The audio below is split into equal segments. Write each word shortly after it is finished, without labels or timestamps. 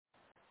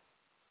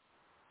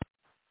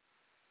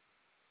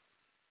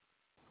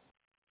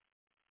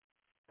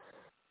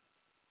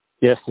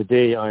Yes,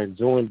 today I am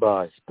joined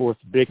by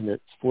sports business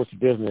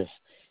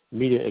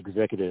media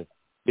executive,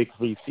 Big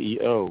Three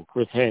CEO,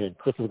 Chris Hannon.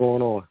 Chris, what's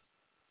going on?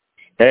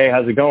 Hey,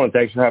 how's it going?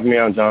 Thanks for having me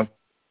on, John.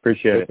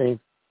 Appreciate it.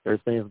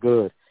 Everything's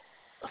good.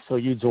 So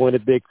you joined the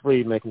Big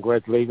Three, man.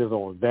 Congratulations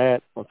on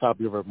that. On top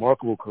of your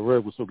remarkable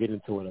career, which we'll get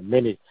into in a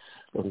minute.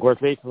 But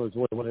congratulations on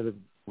joining one of the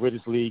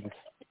greatest leagues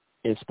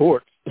in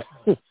sports.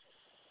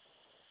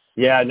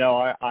 Yeah,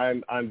 no,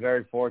 I'm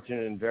very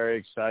fortunate and very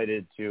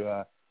excited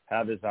to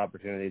have this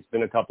opportunity. It's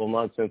been a couple of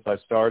months since I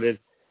started,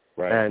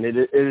 right. And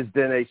it has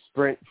been a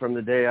sprint from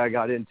the day I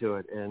got into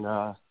it, and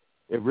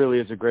it really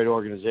is a great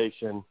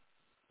organization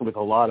with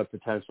a lot of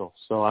potential.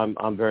 So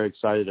I'm very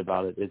excited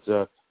about it. It's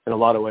in a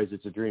lot of ways,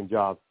 it's a dream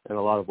job, and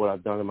a lot of what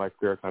I've done in my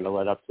career kind of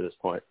led up to this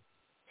point.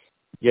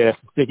 Yeah,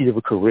 speaking of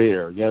a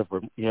career, you had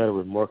a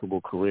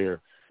remarkable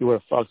career. You were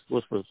at Fox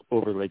Sports for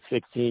over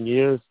 16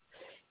 years.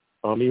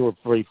 You were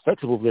very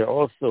flexible there.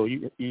 Also,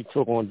 you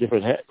took on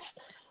different hats.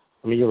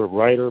 You were a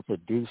writer,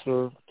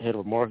 producer, head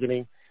of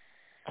marketing.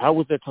 How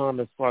was that time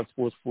at Fox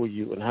Sports for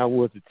you, and how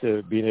was it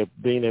to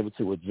being able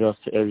to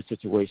adjust to every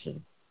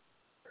situation?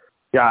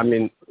 Yeah,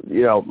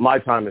 my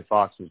time at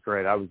Fox was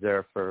great. I was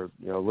there for,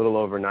 a little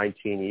over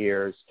 19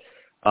 years.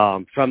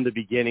 From the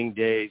beginning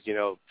days,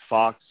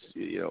 Fox,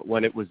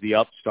 when it was the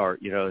upstart,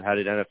 it had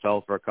an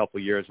NFL for a couple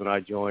of years when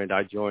I joined.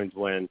 I joined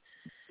when,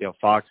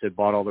 Fox had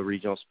bought all the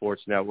regional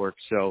sports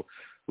networks. So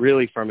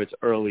really from its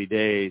early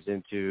days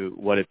into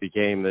what it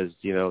became as,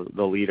 the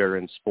leader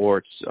in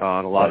sports in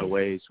a lot of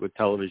ways with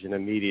television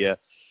and media,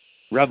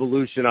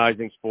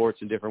 revolutionizing sports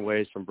in different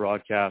ways from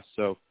broadcast.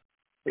 So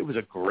it was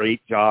a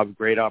great job,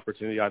 great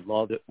opportunity. I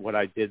loved it, what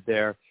I did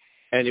there.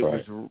 And it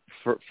was,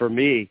 for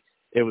me,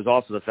 it was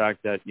also the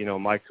fact that,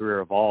 my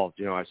career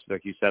evolved.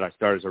 Like you said, I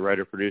started as a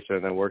writer-producer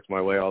and then worked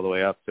my way all the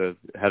way up to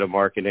head of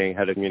marketing,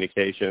 head of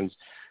communications,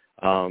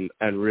 and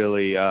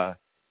really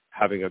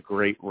having a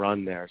great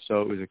run there.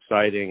 So it was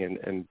exciting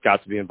and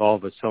got to be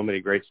involved with so many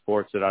great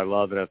sports that I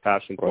love and have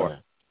passion for.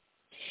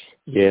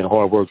 Yeah, and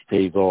hard work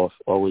pays off,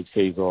 always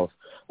pays off.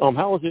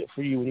 How was it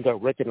for you when you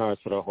got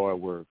recognized for that hard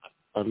work?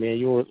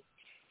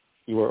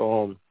 You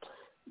were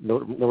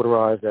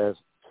notarized as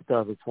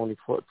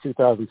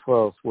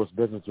 2012 Sports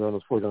Business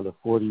Journal's 40 Under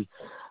 40,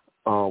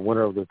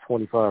 winner of the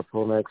 25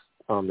 Promax,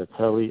 the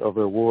Telly of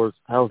the awards.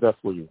 How was that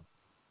for you?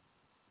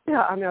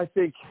 Yeah,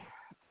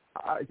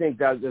 I think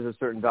that there's a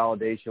certain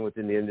validation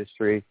within the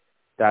industry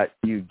that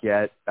you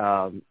get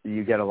a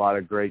lot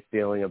of great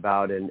feeling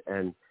about,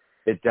 and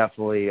it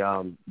definitely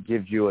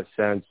gives you a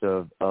sense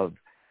of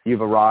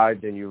you've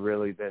arrived and you've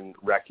really been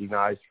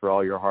recognized for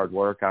all your hard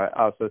work. I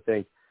also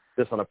think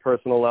just on a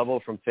personal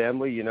level from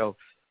family,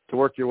 to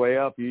work your way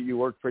up, you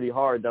work pretty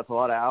hard. That's a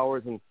lot of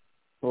hours and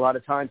a lot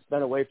of time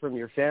spent away from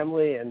your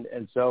family.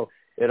 And so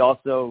it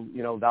also,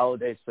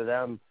 validates to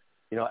them,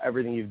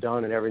 everything you've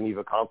done and everything you've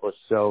accomplished.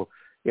 So,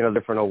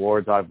 different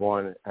awards I've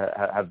won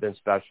have been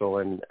special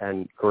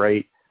and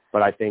great.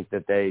 But I think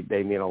that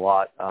they mean a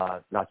lot,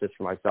 not just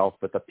for myself,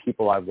 but the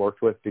people I've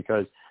worked with,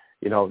 because,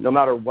 no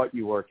matter what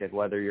you work in,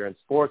 whether you're in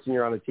sports and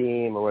you're on a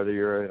team or whether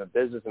you're in a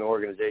business and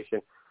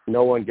organization,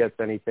 no one gets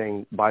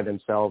anything by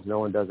themselves. No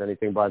one does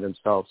anything by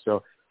themselves.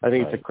 So I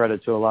think it's a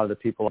credit to a lot of the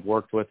people I've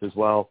worked with as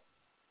well,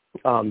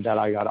 that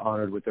I got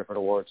honored with different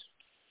awards.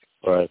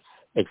 Right.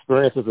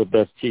 Experience is the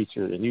best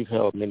teacher, and you've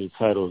held many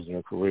titles in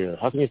your career.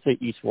 How can you say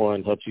each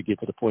one helps you get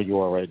to the point you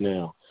are right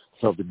now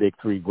to help the Big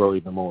Three grow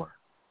even more?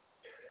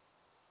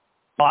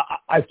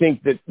 I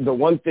think that the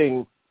one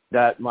thing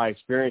that my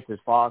experience at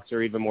Fox,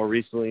 or even more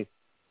recently,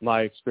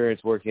 my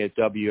experience working at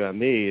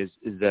WME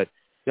is that,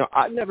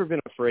 I've never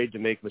been afraid to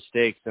make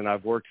mistakes, and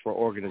I've worked for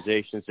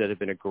organizations that have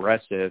been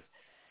aggressive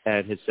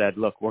and has said,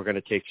 look, we're going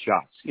to take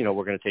shots.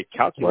 We're going to take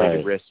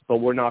calculated risks, but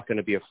we're not going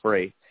to be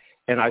afraid.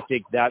 And I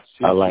think that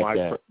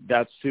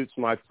suits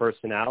my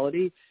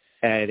personality,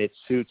 and it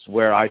suits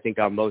where I think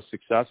I'm most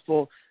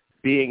successful,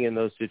 being in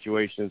those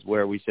situations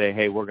where we say,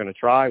 hey, we're going to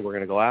try, we're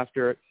going to go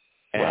after it,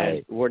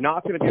 and we're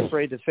not going to be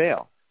afraid to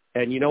fail.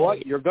 And you know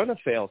what? You're going to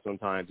fail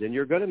sometimes, and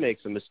you're going to make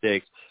some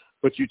mistakes,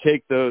 but you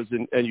take those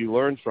and you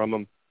learn from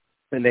them,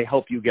 and they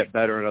help you get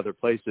better in other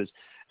places.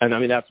 And,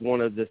 that's one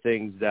of the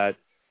things that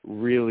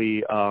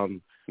really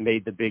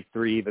made the Big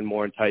Three even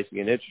more enticing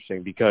and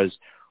interesting, because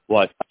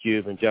what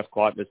Cube and Jeff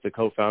Quatness, the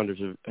co-founders,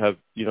 have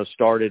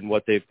started and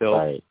what they've built.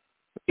 Right.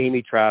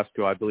 Amy Trask,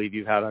 who I believe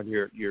you had on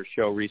your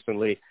show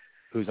recently,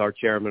 who's our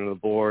chairman of the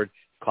board,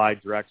 Clyde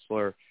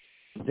Drexler,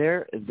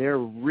 they're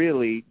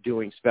really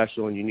doing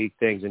special and unique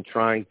things and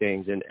trying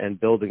things and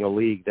building a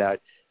league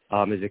that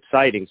is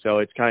exciting. So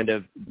it's kind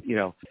of,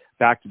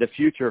 back to the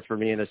future for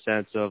me in a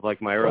sense of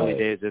like my early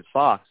days at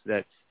Fox,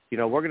 that,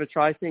 we're going to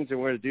try things and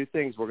we're going to do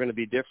things. We're going to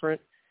be different,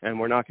 and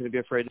we're not going to be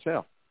afraid to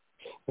fail.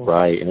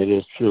 Right, and it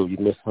is true. You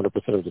miss 100%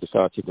 of the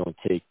shots you're going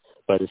to take.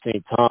 But at the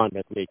same time, you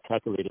have to make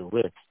calculated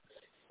risks.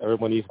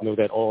 Everyone needs to know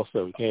that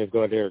also. You can't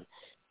go out there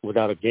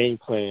without a game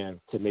plan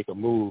to make a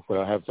move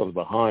without having something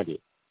behind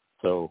it.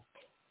 So,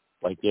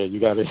 you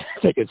got to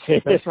take a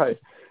chance. That's right.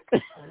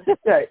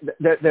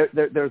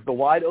 There's the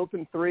wide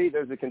open three,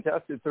 there's the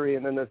contested three,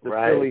 and then there's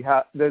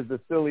the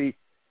silly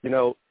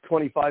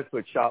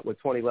 25-foot shot with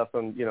 20 left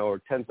on,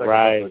 or 10 seconds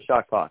right. left on the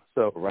shot clock.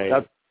 So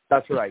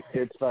that's right.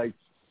 It's like,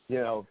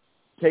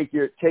 take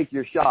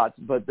your shots,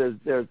 but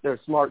there's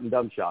smart and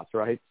dumb shots,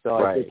 right?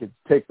 So I think it's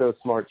take those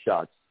smart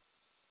shots.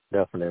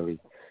 Definitely.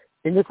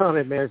 In your time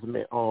in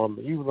management,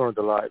 you've learned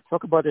a lot.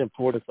 Talk about the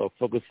importance of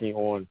focusing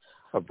on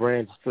a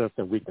brand's strengths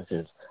and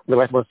weaknesses.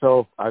 Like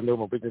myself, I know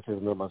my weaknesses,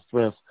 I know my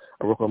strengths.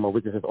 I work on my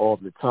weaknesses all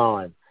the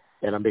time,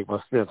 and I make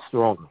my strengths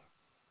stronger.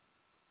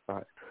 All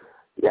right.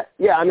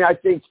 Yeah. I mean, I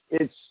think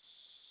it's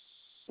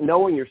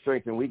knowing your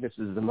strengths and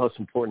weaknesses is the most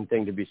important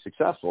thing to be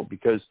successful,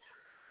 because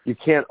you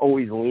can't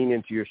always lean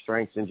into your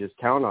strengths and just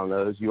count on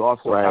those. You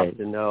also have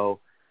to know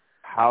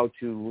how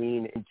to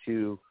lean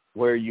into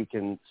where you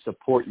can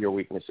support your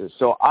weaknesses.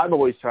 So I've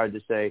always tried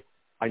to say,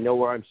 I know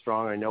where I'm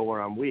strong, I know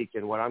where I'm weak,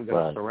 and what I'm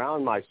going to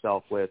surround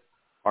myself with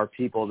are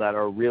people that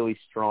are really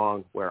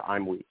strong where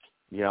I'm weak,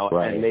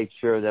 and make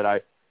sure that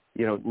I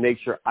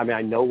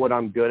know what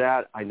I'm good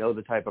at. I know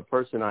the type of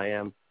person I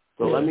am.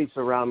 So let me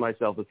surround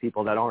myself with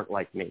people that aren't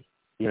like me,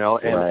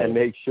 and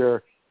make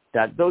sure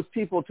that those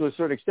people, to a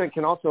certain extent,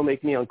 can also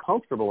make me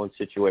uncomfortable in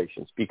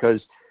situations, because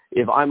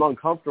if I'm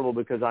uncomfortable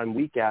because I'm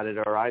weak at it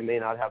or I may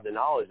not have the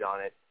knowledge on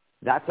it,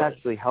 that's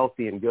actually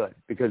healthy and good,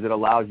 because it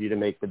allows you to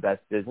make the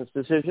best business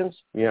decisions,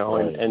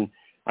 and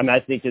I mean, I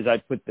think as I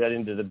put that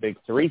into the big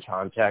three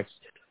context,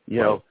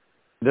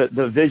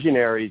 the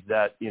visionaries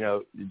that,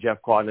 Jeff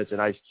Quadnitz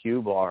and Ice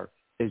Cube are,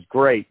 is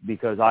great,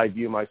 because I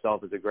view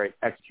myself as a great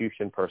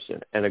execution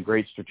person and a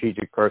great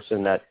strategic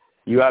person that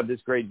you have this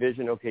great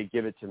vision. Okay,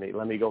 give it to me.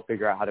 Let me go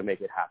figure out how to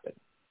make it happen,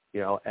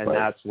 and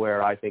that's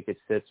where I think it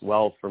fits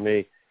well for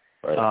me.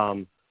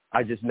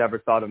 I just never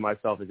thought of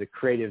myself as a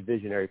creative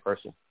visionary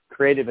person,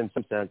 creative in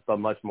some sense, but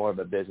much more of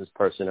a business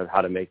person of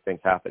how to make things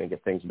happen and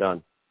get things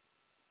done.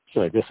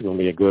 Sure, this is going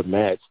to be a good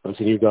match. I'm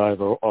seeing you guys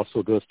are off to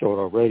a good start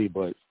already,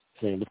 but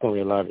there's going to be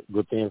a lot of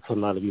good things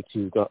coming out of you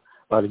two. A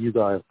lot of you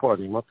guys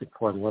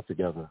partnering up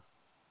together.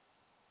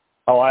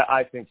 Oh,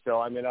 I think so.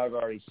 I mean, I've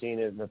already seen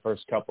it in the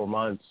first couple of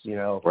months.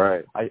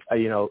 Right. I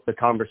the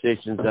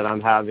conversations that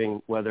I'm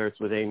having, whether it's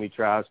with Amy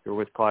Trask or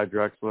with Clyde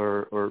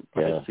Drexler or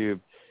Ice Cube,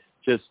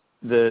 just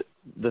the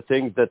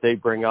things that they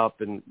bring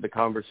up and the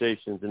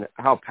conversations and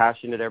how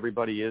passionate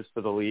everybody is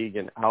for the league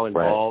and how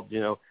involved.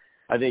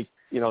 I think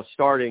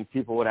starting,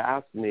 people would have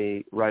asked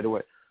me right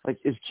away, like,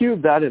 is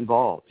Cube that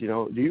involved?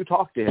 Do you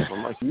talk to him?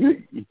 I'm like,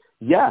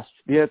 yes.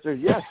 The answer is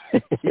yes.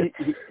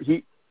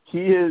 He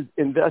is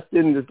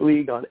invested in this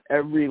league on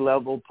every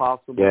level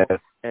possible. Yes.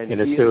 And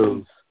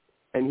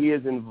he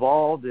is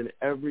involved in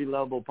every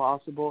level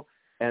possible.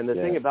 And the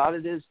thing about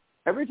it is,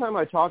 every time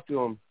I talk to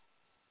him,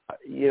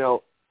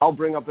 I'll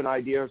bring up an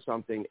idea or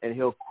something, and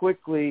he'll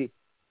quickly,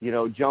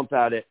 jump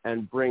at it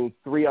and bring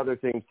three other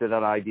things to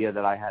that idea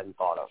that I hadn't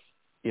thought of.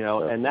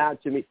 And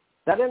that, to me,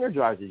 that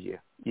energizes you.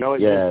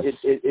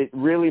 It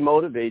really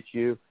motivates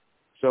you.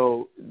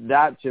 So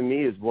that, to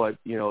me, is what,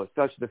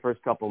 especially the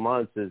first couple of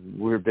months, is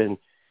we've been,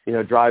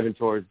 driving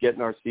towards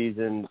getting our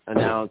season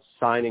announced,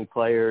 signing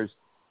players,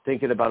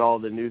 thinking about all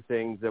the new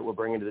things that we're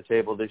bringing to the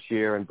table this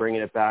year and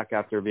bringing it back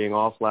after being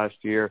off last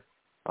year.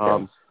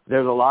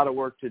 There's a lot of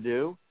work to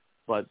do,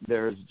 but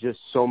there's just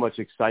so much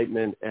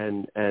excitement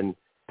and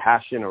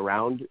passion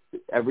around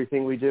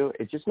everything we do.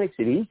 It just makes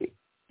it easy.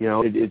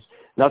 It's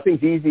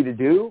nothing's easy to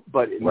do,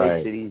 but it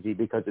makes it easy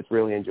because it's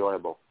really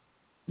enjoyable.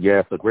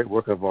 Yes, a great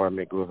work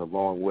environment goes a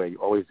long way. You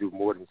always do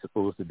more than you're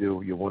supposed to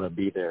do. You want to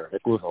be there.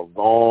 It goes a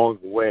long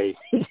way,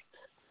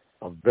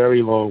 a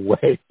very long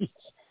way.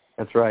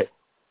 That's right.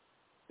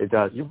 It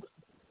does.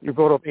 You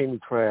brought up Amy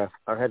Trask.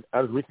 I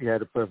recently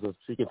had the pleasure of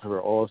speaking to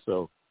her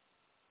also.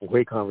 A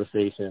great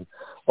conversation.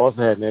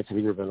 Also had an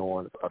interview been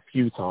on a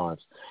few times.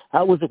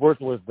 How was it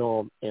working with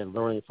them and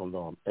learning from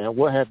them? And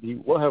what have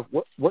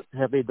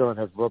they done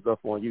has rubbed off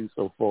on you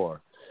so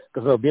far?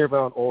 Because being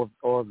around all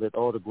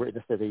the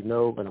greatness that they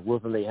know and the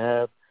wisdom they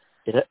have,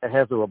 it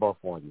has to rub off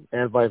on you,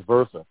 and vice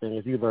versa. And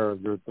if you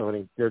learn,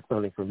 they're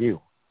learning from you.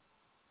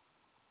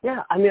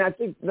 Yeah, I mean, I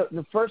think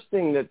the first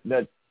thing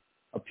that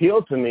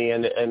appealed to me,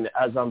 and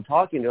as I'm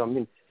talking to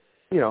them,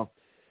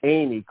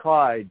 Amy,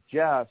 Clyde,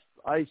 Jeff,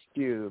 Ice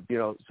Cube,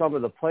 some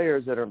of the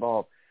players that are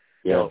involved,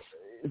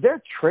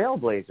 they're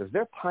trailblazers,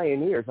 they're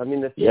pioneers. I mean,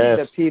 the things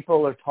that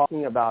people are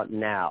talking about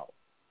now,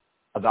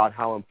 about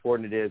how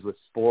important it is with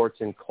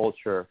sports and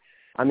culture.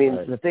 I mean,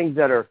 the things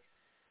that are,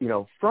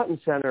 front and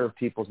center of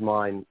people's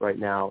mind right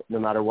now, no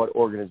matter what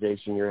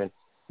organization you're in,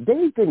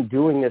 they've been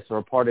doing this or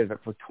a part of it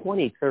for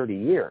 20, 30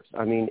 years.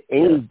 I mean,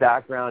 Amy's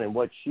background and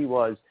what she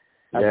was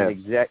as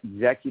an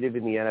executive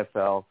in the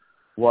NFL,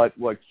 what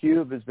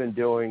Cube has been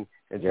doing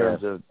in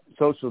terms of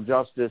social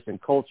justice and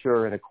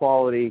culture and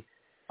equality,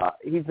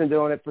 he's been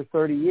doing it for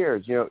 30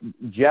 years.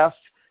 Jeff,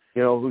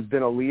 who's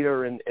been a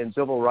leader in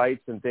civil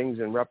rights and things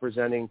and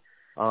representing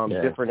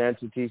different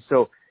entities.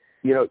 So,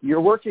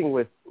 you're working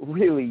with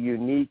really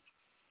unique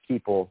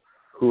people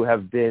who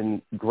have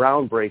been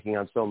groundbreaking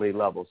on so many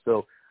levels.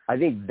 So I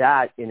think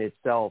that in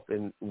itself,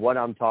 and what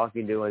I'm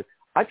talking to, is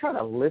I try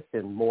to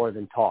listen more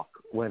than talk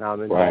when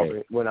I'm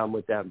involved, when I'm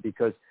with them,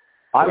 because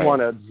I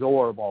want to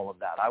absorb all of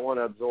that. I want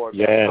to absorb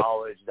that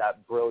knowledge,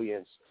 that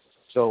brilliance.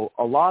 So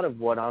a lot of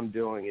what I'm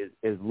doing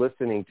is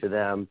listening to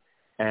them,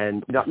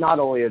 and not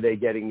only are they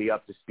getting me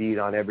up to speed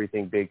on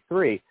everything Big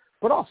Three,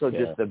 but also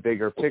just the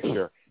bigger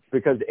picture.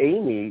 Because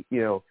Amy,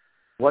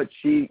 what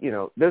she,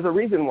 there's a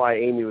reason why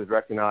Amy was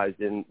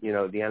recognized in, the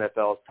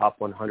NFL's top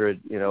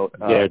 100,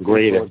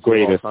 greatest,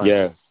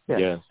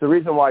 yes. The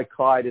reason why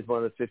Clyde is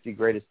one of the 50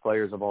 greatest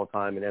players of all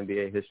time in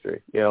NBA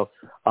history,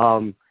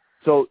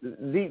 So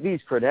these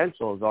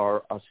credentials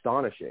are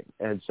astonishing.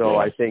 And so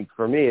I think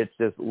for me, it's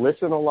just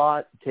listen a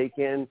lot, take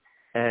in,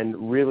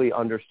 and really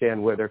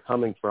understand where they're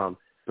coming from,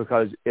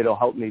 because it'll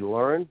help me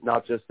learn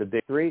not just the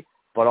Big Three,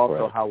 but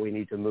also how we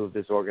need to move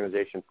this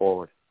organization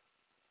forward.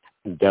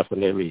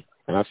 Definitely.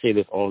 And I say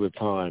this all the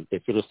time.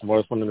 If you're the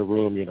smartest one in the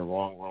room, you're in the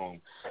wrong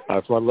room.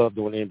 So I love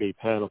doing NBA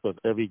panels, because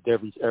every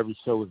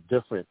show is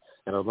different,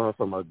 and I learn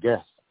from our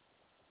guests.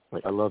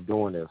 I love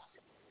doing this.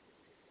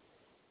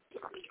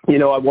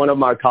 One of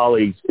my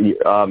colleagues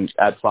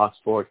at Fox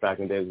Sports back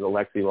in the day was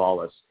Alexi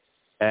Lawless.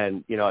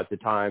 And, at the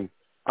time,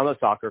 I'm a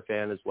soccer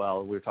fan as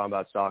well. We were talking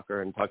about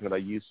soccer and talking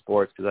about youth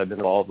sports, because I've been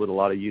involved with a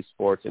lot of youth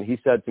sports. And he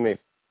said to me,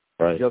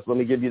 just let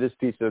me give you this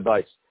piece of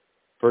advice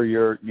for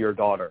your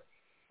daughter.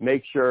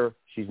 Make sure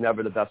she's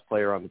never the best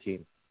player on the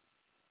team.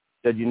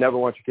 He said, you never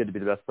want your kid to be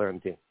the best player on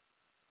the team.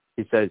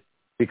 He said,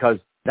 because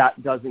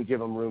that doesn't give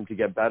them room to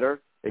get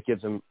better. It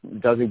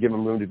doesn't give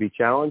them room to be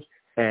challenged.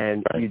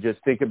 And you just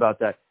think about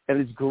that.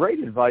 And it's great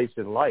advice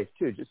in life,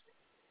 too. Just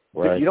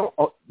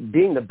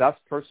being the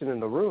best person in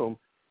the room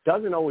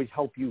doesn't always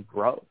help you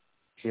grow.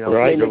 You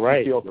may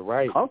make you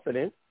feel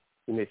confident.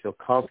 You may feel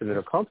confident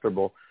or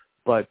comfortable,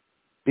 but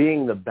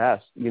being the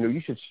best,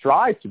 you should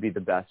strive to be the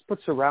best, but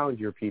surround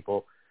your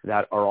people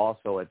that are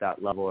also at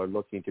that level or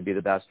looking to be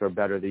the best or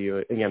better than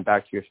you. Again,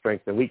 back to your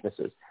strengths and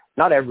weaknesses.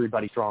 Not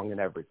everybody's strong in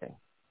everything.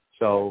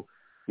 So,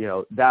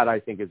 that I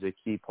think is a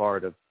key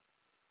part of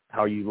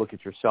how you look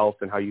at yourself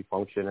and how you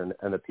function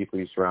and the people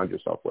you surround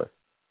yourself with.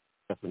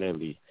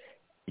 Definitely.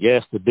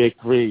 Yes, the Big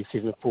Three,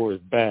 season 4 is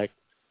back.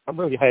 I'm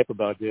really hyped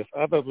about this.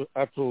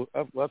 I've told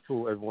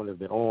everyone that's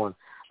been on,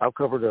 I've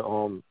covered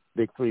the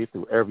Big Three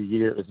through every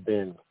year it's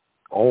been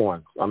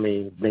on.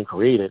 Been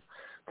created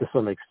to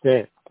some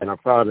extent, and I'm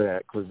proud of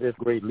that, because it's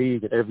a great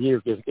league, and every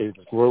year it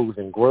just grows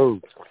and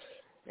grows,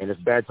 and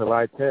it's back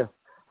July 10th.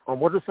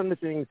 What are some of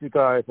the things you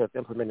guys have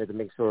implemented to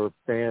make sure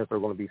fans are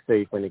going to be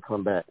safe when they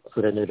come back,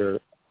 so that they're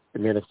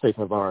in a safe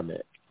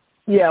environment?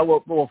 Yeah,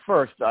 well,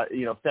 first,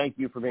 thank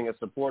you for being a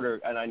supporter,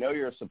 and I know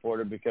you're a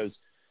supporter because,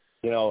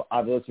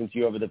 I've listened to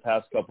you over the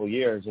past couple of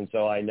years, and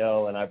so I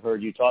know, and I've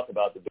heard you talk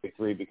about the Big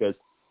Three, because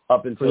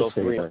up until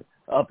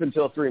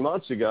 3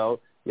 months ago,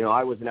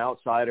 I was an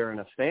outsider and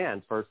a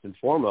fan first and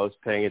foremost,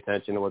 paying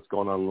attention to what's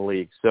going on in the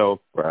league.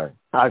 So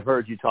I've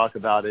heard you talk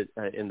about it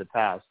in the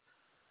past.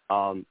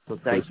 So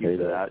thank you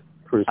for that.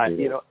 Appreciate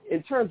it.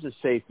 In terms of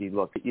safety,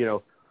 look,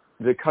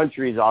 the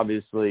country is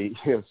obviously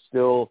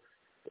still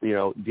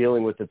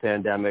dealing with the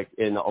pandemic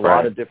in a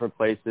lot of different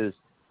places.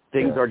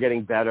 Things are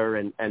getting better,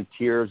 and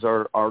tiers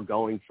are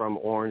going from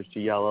orange to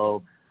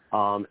yellow,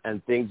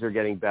 and things are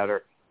getting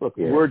better. Look,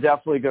 we're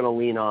definitely going to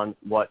lean on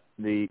what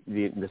the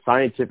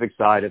scientific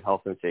side of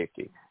health and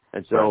safety.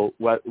 And so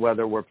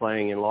whether we're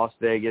playing in Las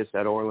Vegas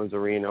at Orleans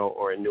Arena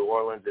or in New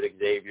Orleans at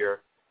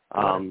Xavier,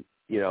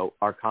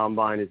 our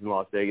combine is in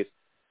Las Vegas.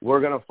 We're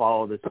going to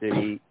follow the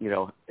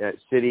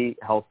city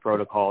health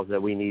protocols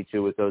that we need to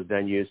with those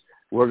venues.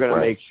 We're going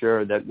to make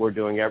sure that we're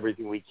doing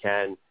everything we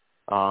can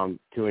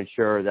to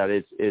ensure that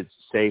it's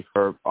safe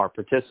for our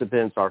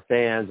participants, our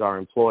fans, our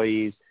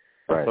employees.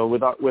 So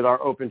with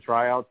our open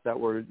tryouts that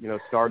we're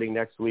starting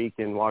next week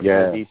in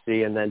Washington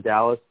D.C. and then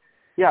Dallas,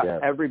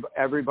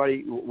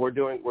 everybody we're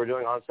doing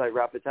on-site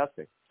rapid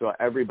testing. So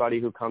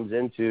everybody who comes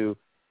into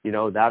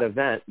that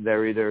event,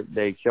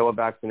 they show a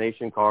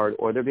vaccination card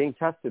or they're being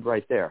tested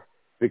right there,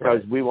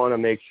 because we want to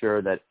make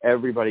sure that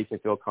everybody can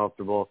feel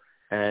comfortable,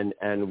 and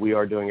we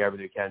are doing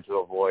everything we can to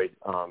avoid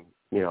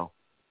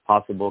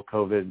possible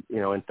COVID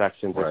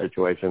infections or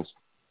situations.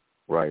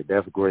 Right,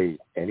 that's great.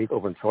 And these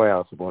open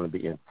tryouts are going to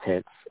be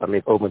intense.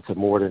 It's open to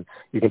more than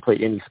you can play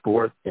any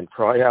sport and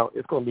tryout.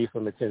 It's going to be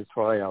some intense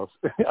tryouts.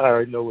 I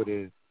already know it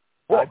is.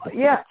 Well,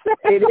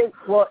 it is.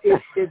 Well,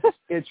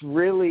 it's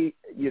really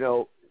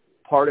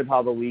part of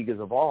how the league has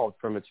evolved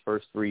from its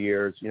first 3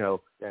 years.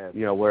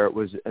 Where it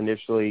was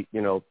initially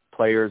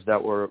players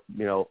that were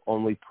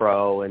only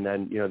pro, and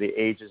then the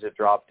ages have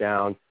dropped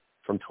down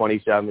from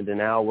 27 to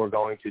now we're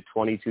going to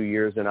 22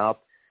 years and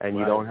up. And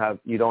you don't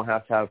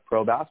have to have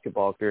pro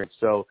basketball experience.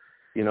 So,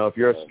 if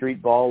you're a street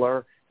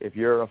baller, if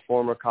you're a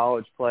former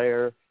college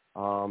player,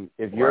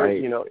 if you're,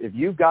 if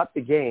you've got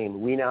the game,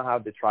 we now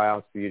have the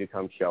tryouts for you to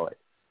come show it,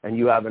 and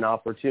you have an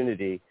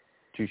opportunity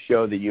to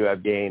show that you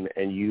have game,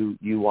 and you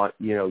want,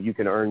 you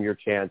can earn your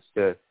chance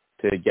to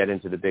get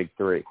into the Big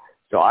Three.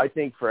 So I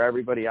think for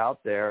everybody out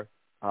there,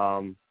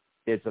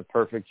 it's a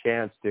perfect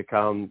chance to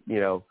come,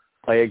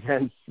 play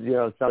against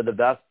some of the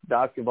best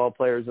basketball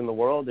players in the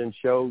world and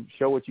show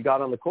what you got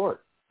on the court.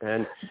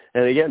 And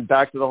again,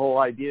 back to the whole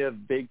idea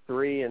of Big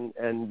Three and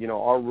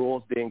our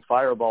rules being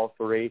Fireball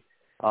 3.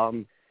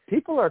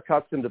 People are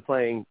accustomed to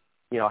playing,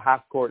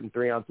 half court and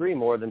 3-on-3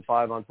 more than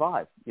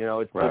 5-on-5.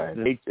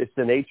 It's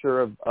the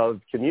nature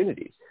of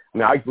communities. I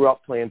mean, I grew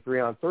up playing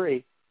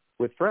 3-on-3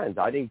 with friends.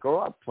 I didn't grow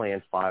up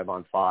playing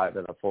 5-on-5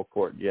 in a full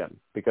court gym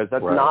because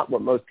that's not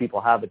what most people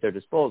have at their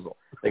disposal.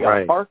 They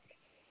got a park,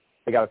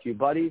 they got a few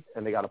buddies,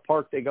 and they got a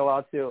park they go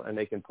out to, and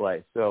they can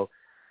play. So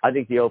I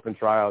think the open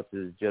tryouts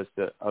is just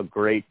a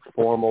great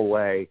formal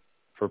way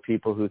for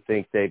people who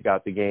think they've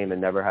got the game and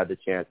never had the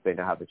chance, they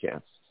now have the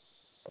chance.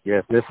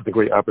 Yes, this is a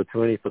great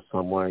opportunity for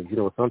someone.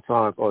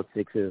 Sometimes all it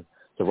takes is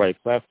the right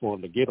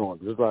platform to get on.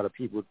 There's a lot of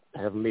people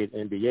that haven't made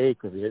NBA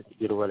because they didn't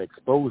get the right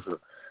exposure.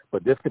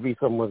 But this could be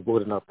someone's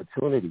golden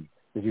opportunity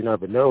because you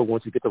never know.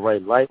 Once you get the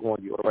right light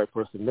on you or the right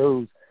person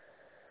knows,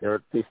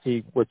 they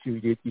see what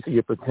you see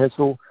your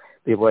potential.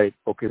 They're like,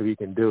 okay, we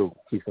can do.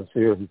 He's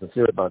sincere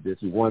about this.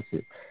 He wants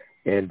it.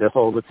 And that's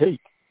all it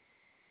takes.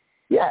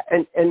 Yeah,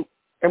 and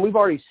we've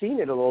already seen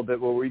it a little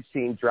bit where we've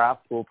seen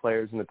draft pool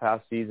players in the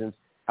past seasons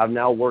have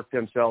now worked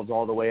themselves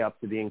all the way up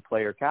to being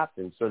player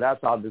captains. So that's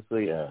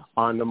obviously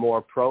on the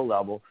more pro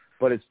level,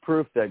 but it's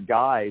proof that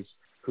guys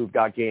who've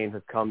got game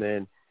have come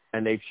in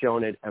and they've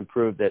shown it and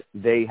proved that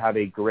they have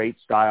a great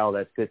style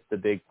that fits the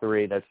Big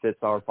Three, that fits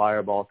our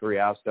Fireball 3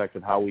 aspect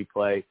of how we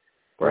play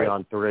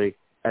 3-on-3.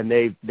 And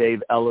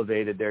they've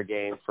elevated their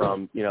game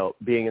from,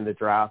 being in the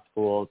draft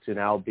pool to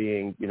now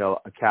being,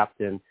 a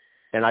captain.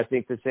 And I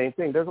think the same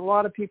thing. There's a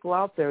lot of people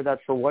out there that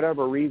for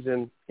whatever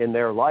reason in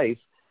their life,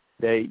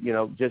 they,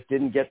 just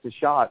didn't get the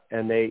shot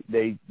and they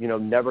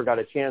never got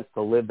a chance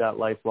to live that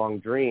lifelong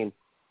dream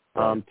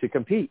to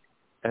compete.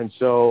 And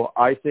so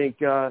I think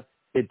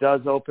it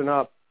does open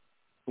up,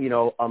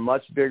 a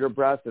much bigger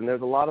breadth. And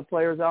there's a lot of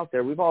players out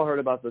there. We've all heard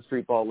about the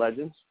street ball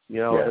legends,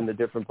 and the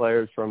different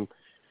players from,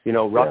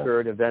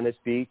 Rucker to Venice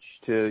Beach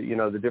to,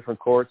 the different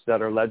courts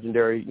that are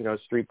legendary,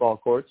 street ball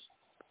courts.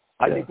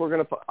 I think we're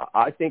going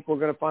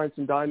to find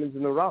some diamonds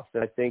in the rough.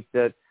 And I think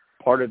that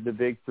part of the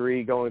Big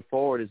Three going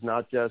forward is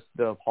not just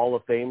the Hall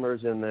of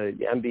Famers and the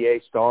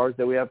NBA stars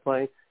that we have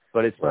playing,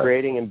 but it's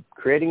creating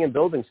and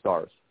building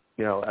stars,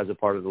 as a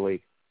part of the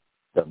league.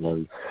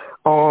 Definitely.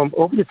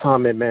 Over your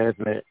time in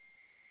management,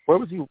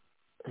 have you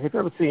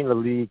ever seen a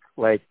league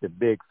like the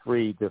Big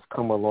Three just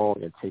come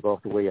along and take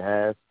off the way it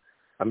has?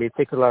 I mean, it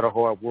takes a lot of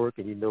hard work,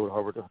 and the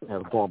hard work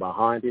has gone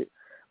behind it.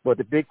 But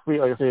the Big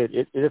Three, like I said,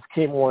 it just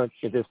came on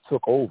and just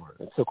took over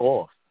and took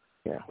off.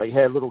 Yeah, like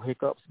had little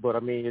hiccups, but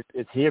I mean,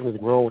 it's here and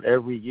it's grown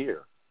every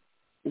year.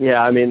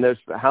 Yeah, I mean, there's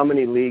how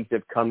many leagues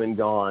have come and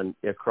gone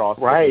across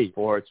different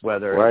sports,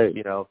 whether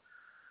it's,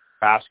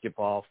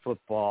 basketball,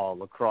 football,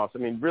 lacrosse. I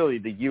mean, really,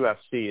 the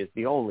UFC is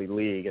the only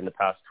league in the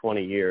past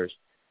 20 years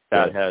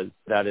that has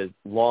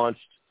launched,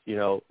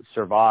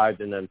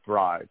 survived and then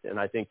thrived. And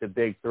I think the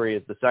Big Three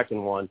is the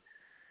second one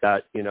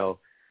that,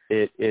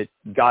 it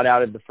got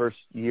out of the first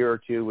year or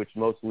two, which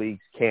most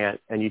leagues can't.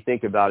 And you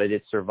think about it,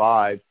 it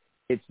survived.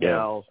 It's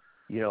now,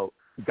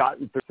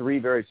 gotten through 3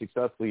 very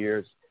successful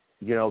years,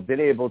 been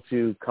able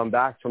to come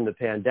back from the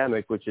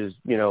pandemic, which is,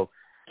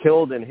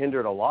 killed and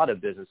hindered a lot of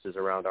businesses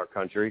around our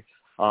country.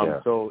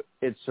 So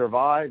it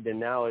survived and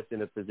now it's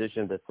in a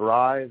position to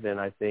thrive. And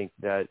I think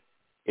that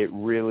it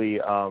really,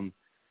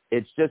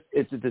 it's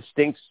a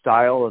distinct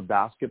style of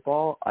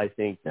basketball. I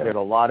think there's a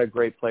lot of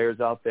great players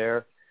out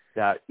there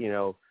that,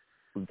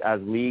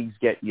 as leagues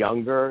get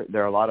younger,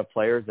 there are a lot of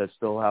players that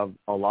still have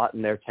a lot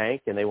in their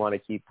tank and they want to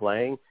keep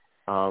playing.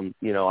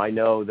 I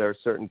know there are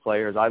certain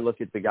players. I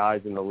look at the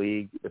guys in the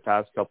league the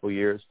past couple of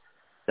years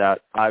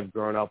that I've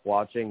grown up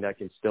watching that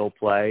can still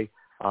play.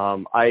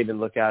 I even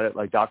look at it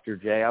like Dr.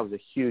 J. I was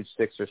a huge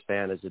Sixers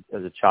fan as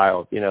a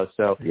child,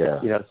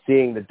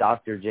 seeing the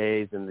Dr.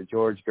 J's and the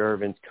George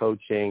Gervins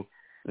coaching,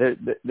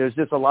 there's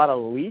just a lot of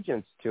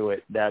allegiance to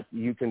it that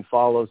you can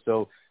follow.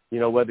 So,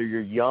 whether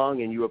you're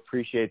young and you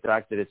appreciate the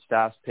fact that it's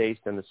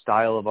fast-paced and the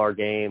style of our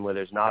game where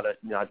there's not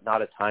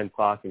a time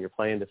clock and you're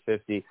playing to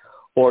 50,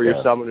 or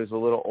you're someone who's a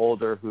little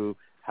older who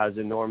has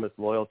enormous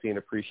loyalty and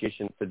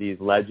appreciation for these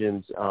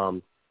legends,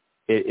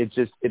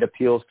 it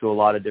appeals to a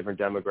lot of different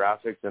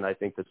demographics, and I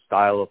think the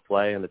style of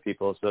play and the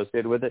people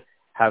associated with it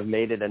have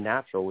made it a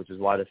natural, which is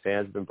why the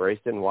fans have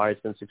embraced it and why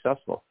it's been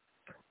successful.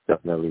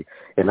 Definitely.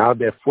 And I've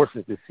been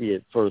fortunate to see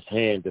it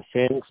firsthand. The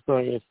fan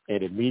experience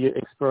and the media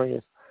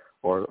experience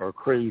are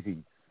crazy.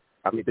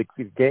 I mean,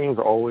 these games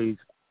are always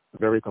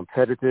very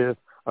competitive.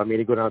 I mean,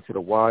 they go down to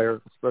the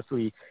wire,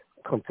 especially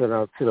come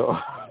down to the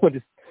when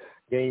it's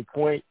game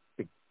point,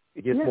 it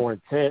gets more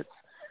intense.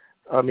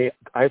 I mean,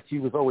 ISU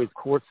was always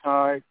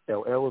courtside.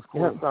 LL was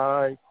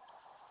courtside.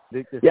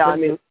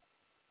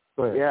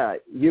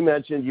 You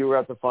mentioned you were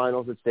at the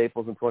finals at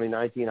Staples in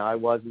 2019. I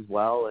was as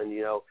well, and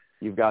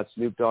you've got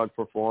Snoop Dogg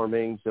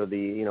performing, so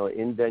the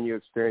in-venue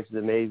experience is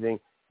amazing.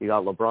 You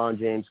got LeBron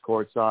James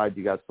courtside.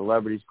 You got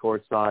celebrities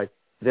courtside.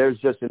 There's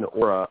just an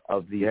aura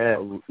of the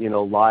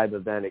live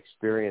event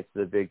experience of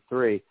the Big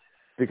Three,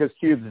 because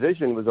Cube's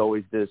vision was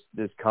always this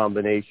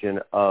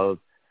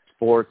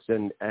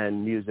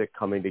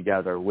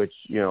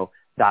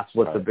that's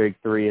what the Big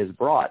Three has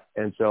brought.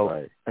 And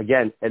so,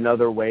 again,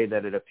 another way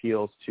that it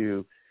appeals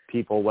to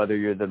people, whether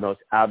you're the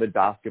most avid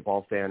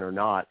basketball fan or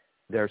not,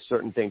 there are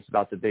certain things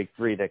about the Big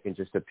Three that can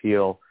just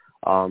appeal.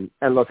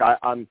 And look,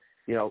 I'm,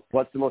 you know,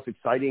 what's the most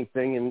exciting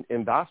thing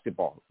in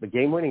basketball? The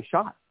game-winning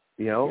shot,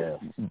 you know,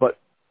 but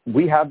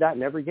we have that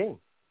in every game.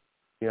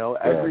 You know,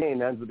 every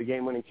game ends with a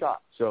game-winning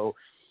shot. So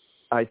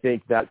I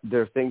think that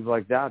there are things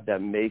like that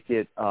that make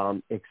it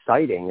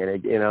exciting,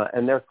 and you know,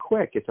 and they're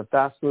quick. It's a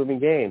fast-moving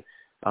game.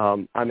 I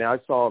mean, I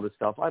saw all this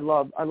stuff. I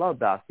love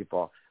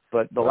basketball,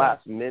 but the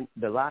last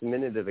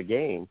minute of a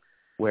game,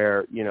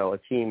 where, you know, a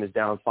team is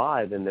down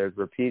 5 and there's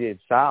repeated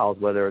fouls,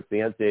 whether it's the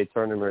NCAA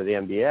tournament or the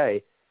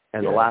NBA,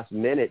 and the last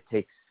minute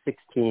takes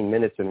 16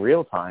 minutes in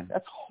real time.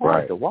 That's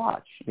hard to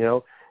watch, you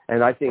know.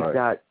 And I think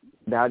that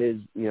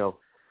is, you know,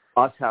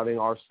 us having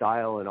our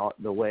style and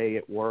the way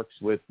it works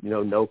with, you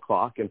know, no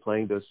clock and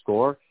playing to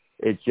score.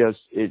 It just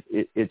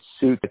it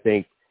suits, I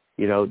think,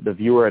 you know, the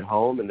viewer at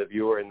home and the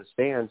viewer in the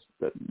stands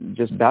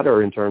just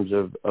better in terms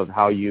of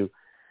how you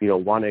know,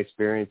 want to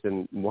experience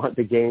and want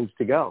the games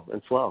to go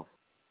and flow.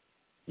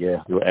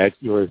 Yeah,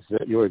 you're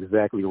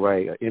exactly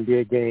right. An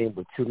NBA game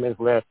with 2 minutes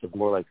left is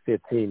more like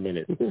 15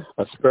 minutes,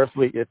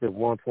 especially if it's a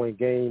 1-point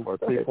game or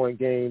 3-point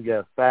game. You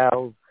have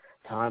fouls,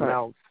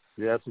 timeouts.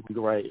 You're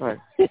absolutely right.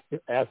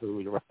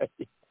 Absolutely right.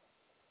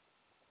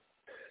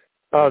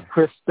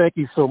 Chris, thank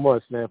you so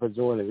much, man, for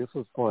joining. This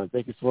was fun.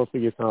 Thank you so much for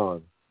your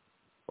time.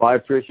 Well, I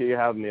appreciate you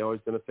having me. Always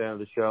been a fan of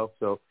the show.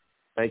 So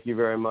thank you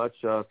very much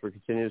for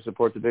continuing to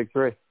support the Big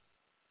Three.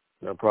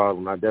 No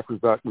problem. I definitely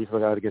thought we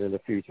forgot to get in the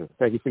future.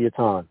 Thank you for your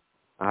time.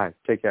 All right.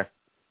 Take care.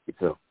 You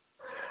too.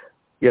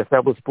 Yes,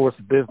 that was Sports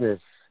Business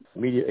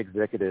Media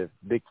Executive,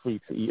 Big Three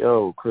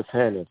CEO, Chris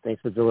Hannon.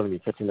 Thanks for joining me.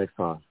 Catch you next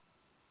time.